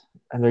Yankees,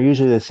 and they're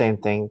usually the same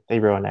thing. They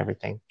ruin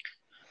everything.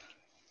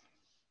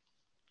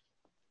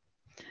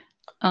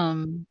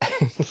 Um,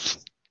 it's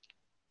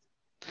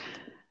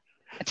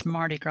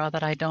Mardi Gras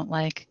that I don't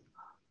like.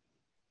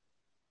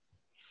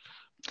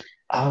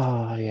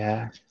 Oh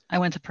yeah. I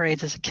went to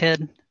parades as a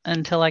kid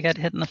until I got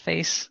hit in the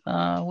face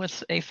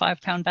with a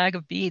 5 pound bag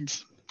of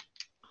beads.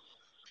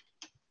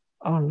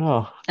 Oh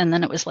no. And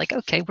then it was like,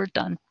 okay, we're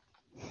done.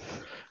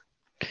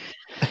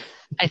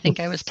 I think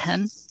I was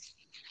 10.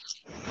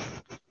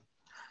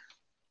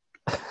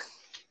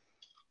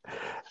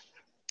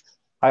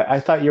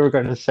 I thought you were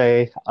going to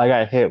say I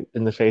got hit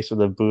in the face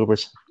with a boob or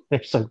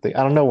something.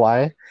 I don't know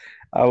why.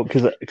 Oh,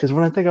 because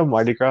when I think of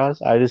Mardi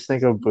Gras, I just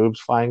think of boobs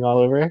flying all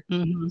over.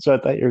 Mm-hmm. So I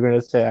thought you were going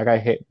to say I got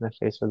hit in the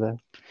face with a.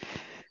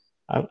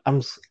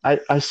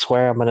 I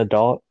swear I'm an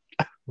adult.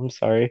 I'm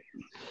sorry.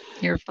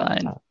 You're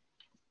fine.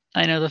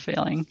 I know the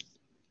feeling.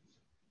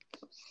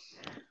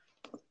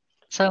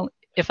 So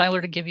if I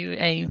were to give you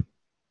a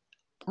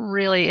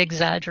really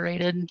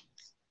exaggerated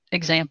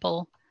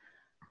example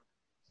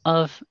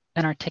of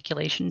an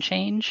articulation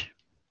change,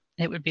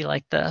 it would be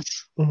like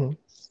this. Mhm.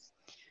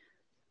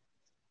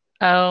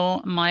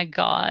 Oh my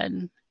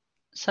God.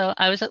 So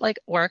I was at like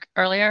work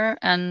earlier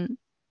and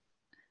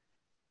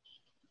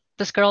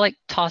this girl like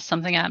tossed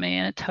something at me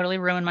and it totally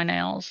ruined my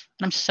nails.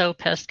 And I'm so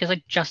pissed because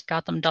I just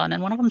got them done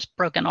and one of them's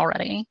broken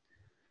already.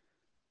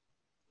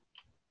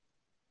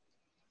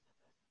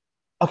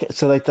 Okay,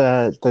 so like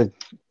the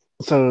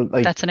so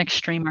like That's an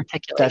extreme that's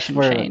articulation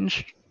where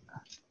change.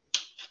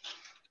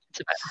 It's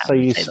about how so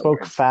you you say the spoke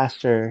words.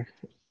 faster.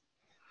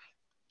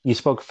 You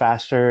spoke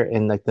faster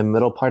in like the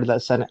middle part of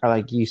that sentence, or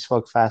like you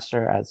spoke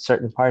faster at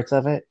certain parts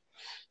of it,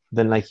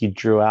 then like you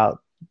drew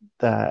out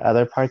the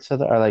other parts of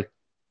it, or like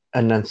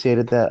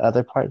enunciated the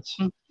other parts.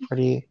 Or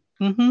do you?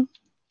 Mm-hmm.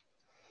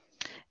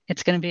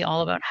 It's going to be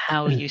all about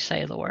how you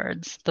say the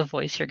words, the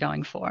voice you're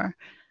going for.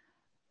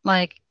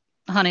 Like,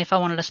 honey, if I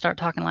wanted to start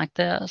talking like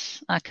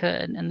this, I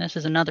could. And this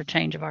is another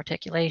change of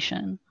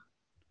articulation.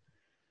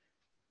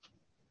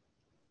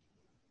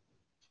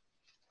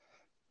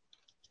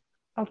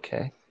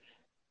 Okay.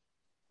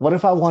 What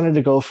if I wanted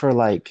to go for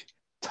like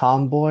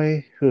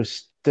tomboy who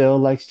still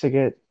likes to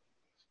get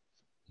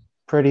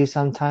pretty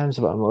sometimes,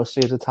 but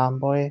mostly is a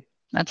tomboy?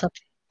 That's up.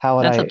 How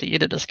would That's up I? to you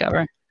to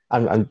discover.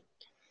 I'm I'm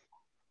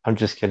I'm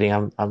just kidding.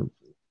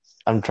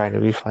 I'm trying to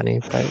be funny,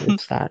 but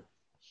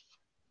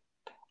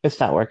it's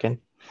not working.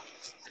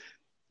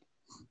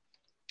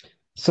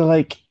 So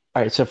like,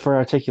 all right, so for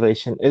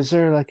articulation, is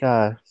there like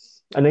a,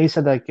 I know you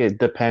said like it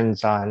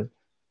depends on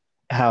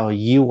how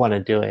you want to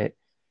do it.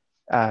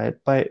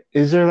 But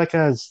is there like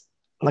a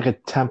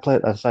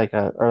template that's like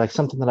a or like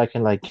something that I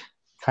can like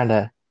kind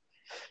of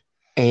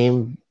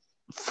aim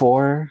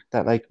for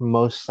that like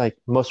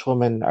most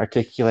women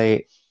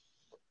articulate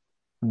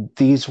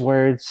these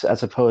words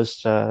as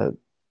opposed to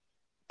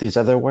these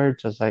other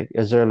words?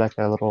 Is there like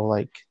a little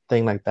like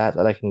thing like that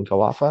that I can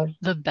go off of?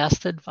 The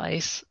best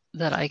advice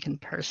that I can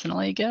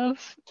personally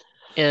give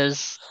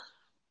is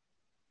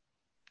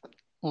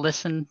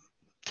listen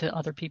to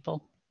other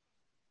people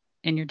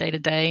in your day to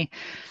day.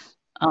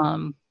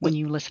 When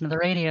you listen to the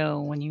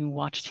radio, when you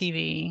watch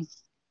TV,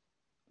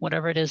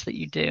 whatever it is that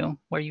you do,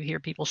 where you hear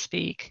people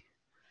speak,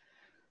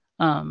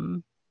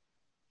 um,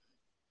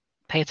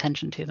 pay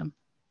attention to them.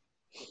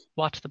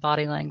 Watch the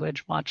body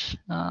language.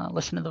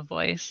 Listen to the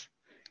voice.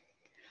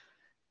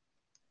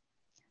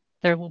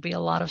 There will be a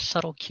lot of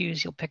subtle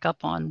cues you'll pick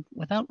up on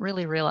without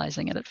really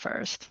realizing it at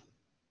first.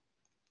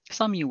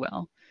 Some you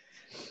will.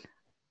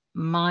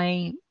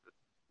 My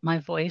my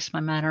voice,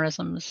 my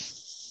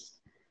mannerisms,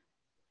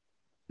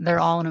 they're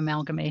all an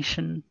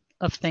amalgamation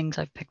of things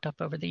I've picked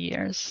up over the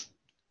years.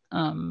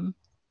 Um,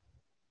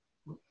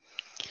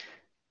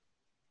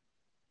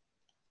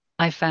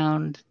 I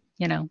found,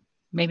 you know,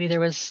 maybe there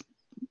was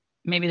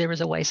maybe there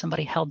was a way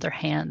somebody held their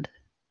hand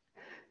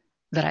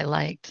that I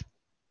liked,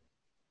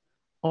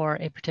 or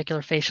a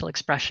particular facial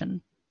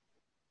expression,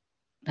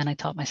 and I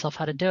taught myself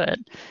how to do it.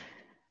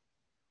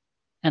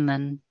 And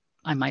then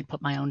I might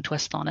put my own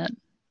twist on it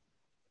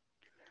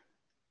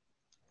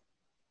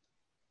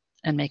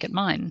and make it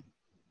mine.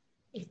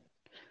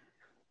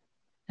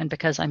 And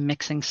because I'm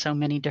mixing so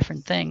many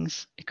different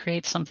things, it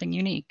creates something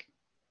unique.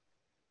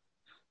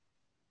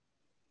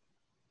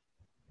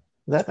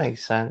 That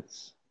makes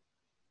sense.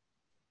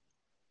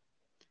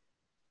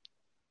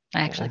 I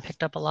actually Yeah.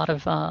 picked up a lot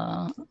of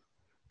I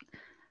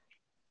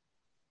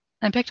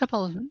picked up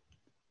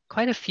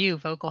quite a few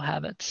vocal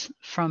habits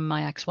from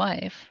my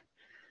ex-wife.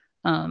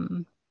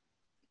 Um,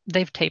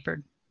 they've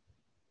tapered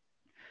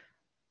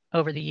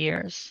over the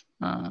years.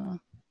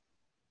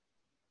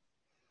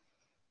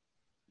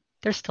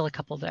 There's still a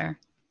couple there.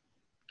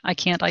 I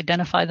can't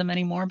identify them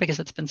anymore because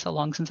it's been so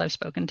long since I've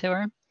spoken to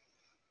her.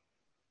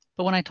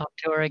 But when I talk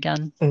to her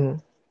again,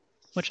 Mhm.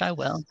 which I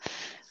will,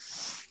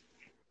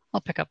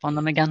 I'll pick up on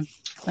them again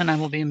and I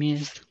will be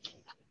amused.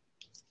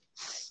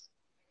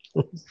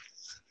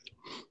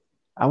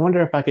 I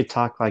wonder if I could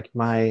talk like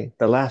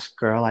the last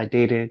girl I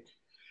dated.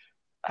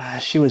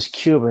 She was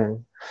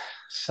Cuban,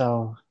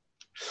 so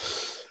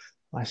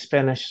my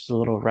Spanish is a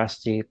little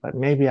rusty, but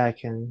maybe I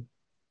can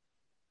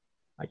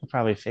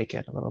probably fake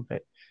it a little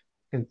bit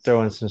and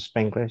throw in some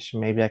Spanglish.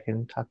 Maybe I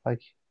can talk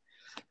like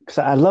because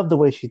I love the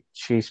way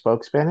she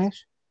spoke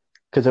Spanish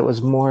because it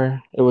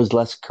was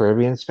less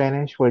Caribbean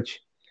Spanish, which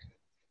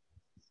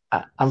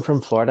I'm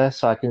from Florida,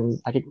 so I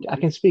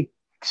can speak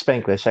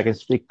Spanglish, I can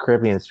speak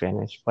Caribbean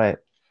Spanish, but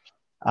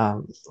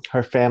um,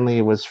 her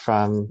family was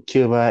from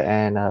Cuba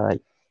and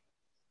like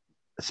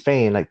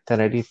Spain, like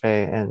Tenerife,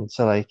 and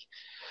so like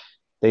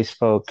they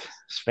spoke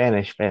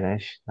Spanish,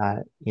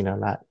 not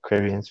not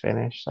Caribbean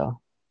Spanish. So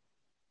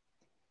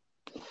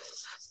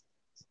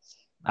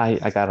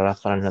I got it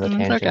off on another It's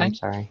tangent. I'm okay.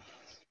 sorry.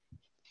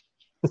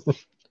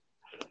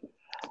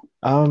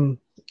 All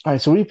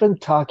right, so we've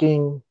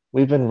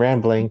been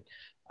rambling.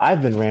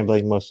 I've been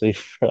rambling mostly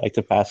for like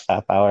the past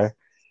half hour.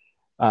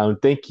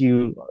 Thank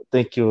you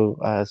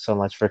so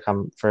much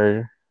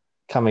for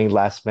coming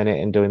last minute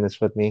and doing this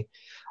with me.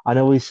 I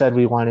know we said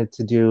we wanted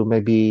to do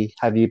maybe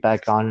have you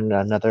back on in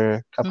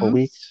another couple Mm-hmm.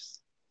 weeks.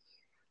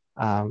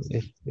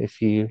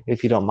 If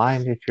you don't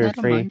mind, if you're I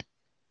don't free. mind.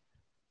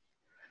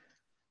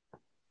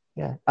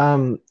 Yeah.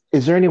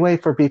 Is there any way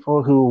for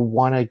people who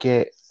want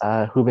to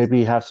who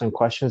maybe have some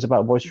questions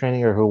about voice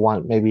training or who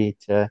want maybe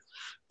to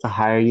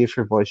hire you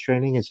for voice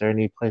training? Is there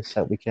any place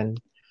that we can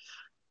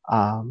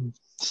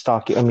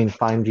stalk you, I mean,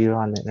 find you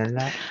on the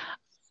internet?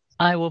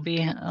 I will be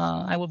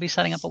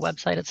setting up a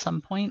website at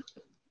some point.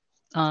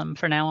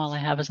 For now, all I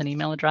have is an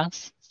email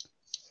address.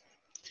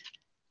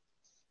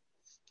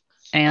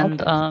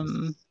 And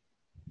Okay.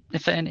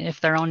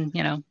 if they're on,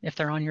 if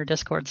they're on your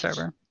Discord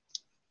server,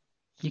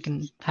 you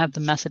can have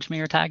them message me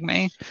or tag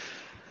me,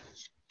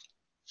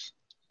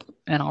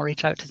 and I'll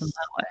reach out to them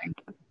that way.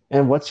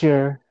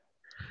 And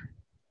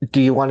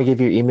do you want to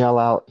give your email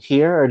out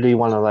here or do you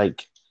want to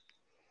like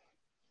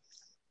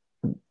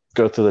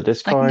go through the I can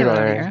Discord give it out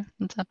or here.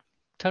 It's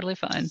totally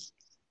fine.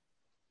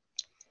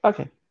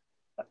 okay.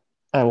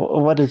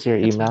 What is your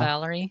It's email?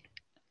 Valerie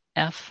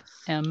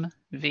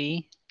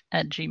fmv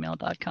at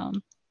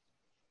gmail.com.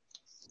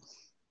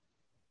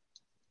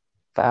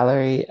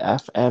 Valerie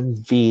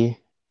FMV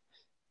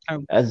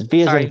Oh, as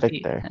V as in sorry, V.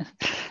 Victor,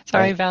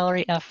 Sorry, right?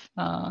 Valerie F.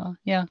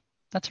 Yeah,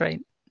 that's right.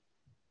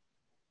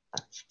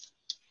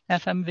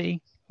 FMV.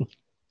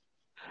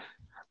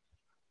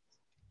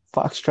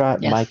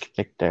 Foxtrot Yes, Mike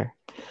Victor.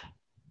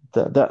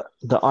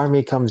 The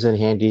army comes in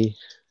handy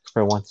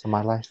for once in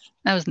my life.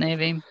 that was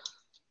Navy,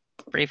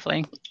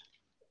 briefly.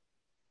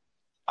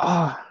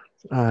 Ah,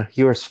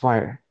 you were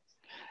smart,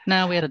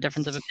 No, we had a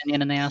difference of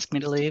opinion and they asked me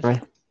to leave.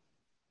 right?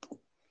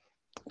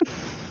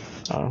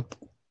 Uh,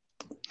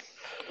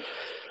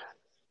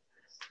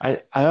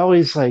 I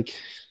always like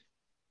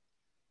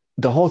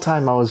the whole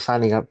time I was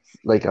signing up,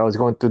 like I was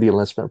going through the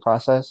enlistment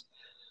process.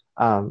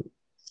 Um,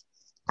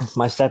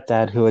 my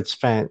stepdad, who had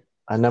spent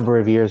a number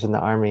of years in the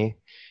army,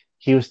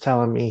 he was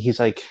telling me, he's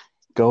like,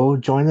 go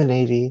join the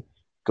Navy,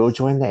 go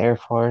join the Air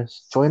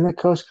Force, join the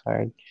Coast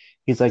Guard.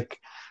 He's like,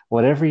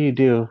 whatever you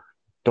do,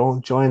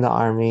 don't join the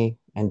army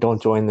and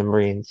don't join the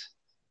Marines.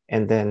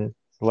 And then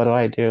what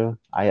do?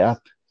 I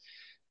up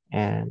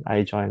and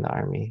I joined the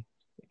army.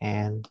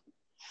 And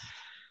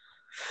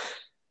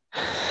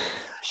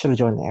I should have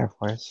joined the Air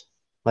Force.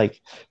 Like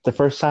the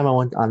first time I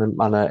went on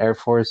an Air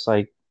Force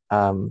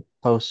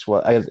post,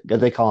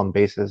 they call them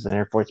bases, an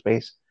Air Force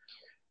base.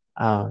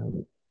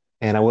 Um,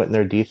 and I went in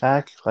their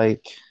DFAC,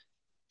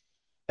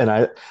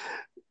 and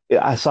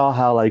I saw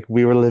how like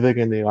we were living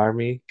in the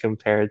army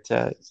compared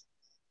to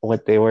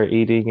what they were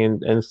eating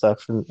and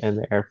stuff in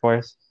the Air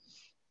Force.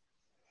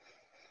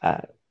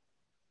 Uh,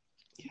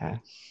 yeah,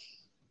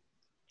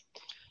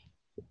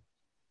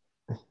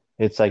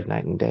 it's like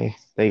night and day.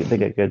 They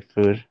get good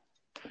food.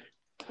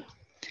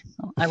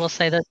 I will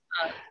say that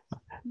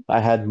I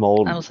had I will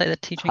mold, say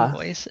that teaching huh?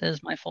 voice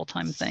is my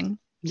full-time thing.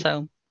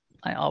 So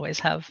I always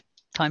have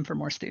time for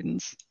more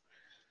students.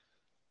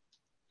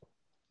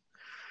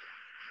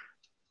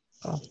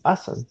 Oh,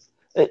 awesome.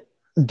 It,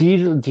 do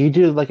you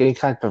do like any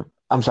kind of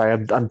I'm sorry,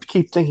 I'm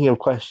keep thinking of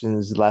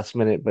questions last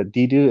minute, but do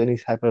you do any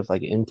type of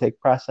like intake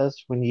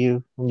process when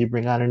you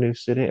bring on a new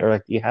student, or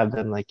like do you have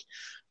them like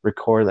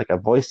record like a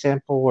voice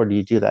sample, or do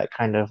you do that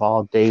kind of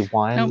all day No,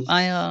 one?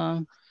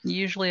 I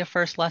usually a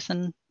first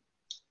lesson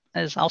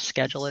is I'll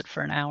schedule it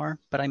for an hour,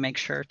 but I make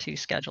sure to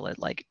schedule it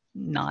like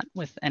not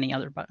with any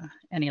other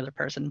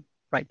person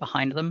right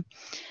behind them,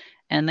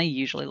 and they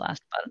usually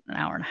last about an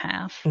hour and a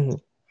half. Mhm.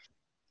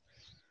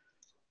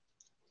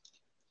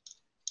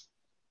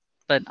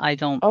 But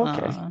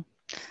Okay.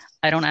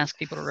 I don't ask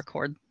people to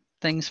record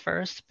things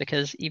first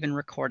because even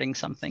recording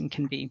something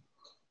can be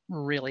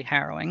really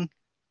harrowing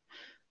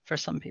for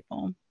some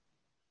people.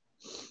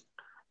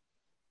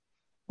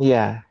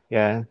 Yeah,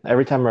 yeah.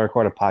 Every time I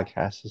record a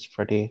podcast, it's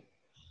pretty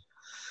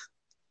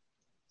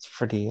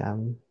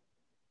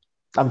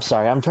I'm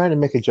sorry, I'm trying to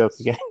make a joke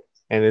again,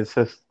 and it's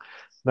just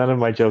none of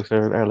my jokes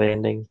are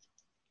landing.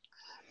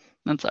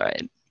 That's all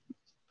right.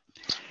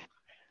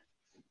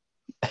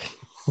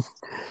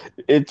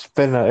 It's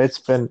been a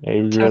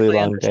really Totally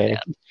long day.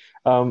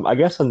 understand. I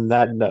guess on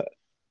that note,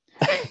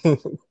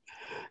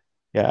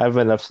 yeah, I've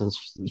been up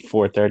since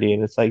 4:30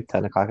 and it's like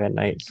 10 o'clock at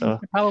night, You so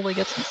should probably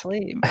get some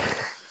sleep.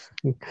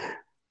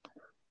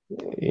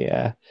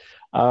 yeah.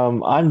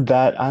 On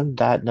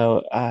that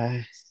note,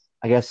 I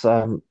guess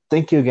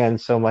thank you again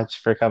so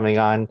much for coming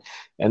on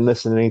and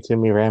listening to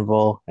me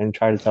ramble and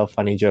try to tell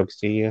funny jokes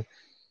to you.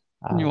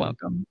 You're Um,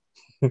 welcome.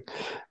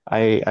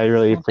 I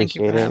really Well, thank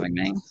you for appreciate it. having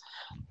me.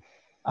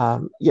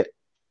 Yeah,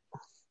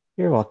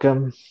 you're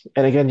welcome.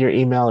 And again, your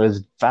email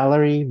is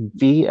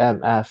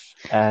ValerieVMF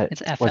at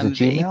It's was it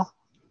FMV, Gmail?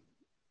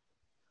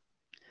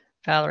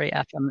 Valerie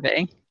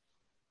FMV.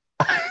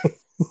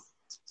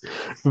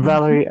 Hmm.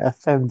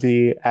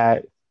 ValerieFMV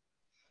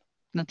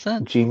That's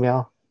it.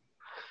 Gmail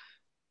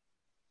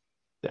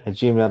at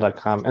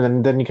gmail.com.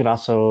 And then you can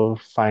also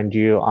find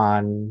you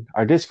on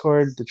our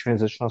Discord, the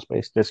Transitional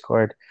Space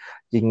Discord.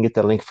 You can get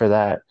the link for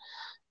that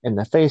in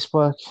the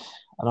Facebook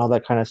and all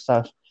that kind of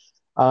stuff.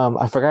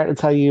 I forgot to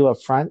tell you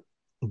up front,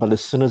 but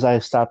as soon as I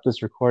stop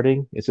this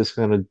recording, it's just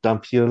going to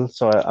dump you.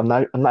 So I'm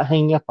not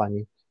hanging up on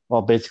you.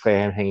 Well, basically, I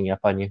am hanging up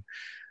on you.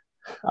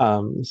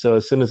 So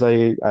as soon as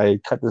I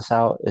cut this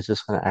out, it's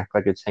just going to act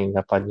like it's hanging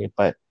up on you.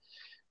 But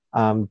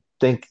um,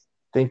 thank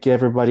you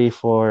everybody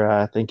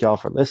for thank you all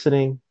for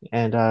listening,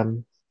 and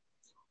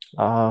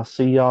I'll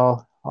see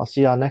y'all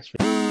next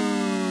week.